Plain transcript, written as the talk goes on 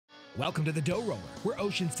Welcome to the Dough Roller. We're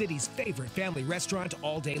Ocean City's favorite family restaurant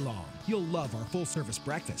all day long. You'll love our full-service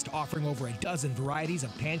breakfast, offering over a dozen varieties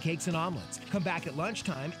of pancakes and omelets. Come back at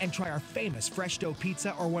lunchtime and try our famous fresh dough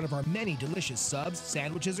pizza or one of our many delicious subs,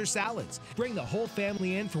 sandwiches, or salads. Bring the whole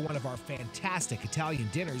family in for one of our fantastic Italian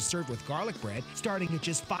dinners served with garlic bread, starting at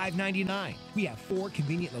just $5.99. We have 4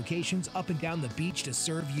 convenient locations up and down the beach to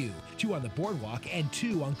serve you. 2 on the boardwalk and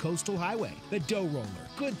 2 on Coastal Highway. The Dough Roller.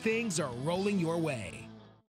 Good things are rolling your way.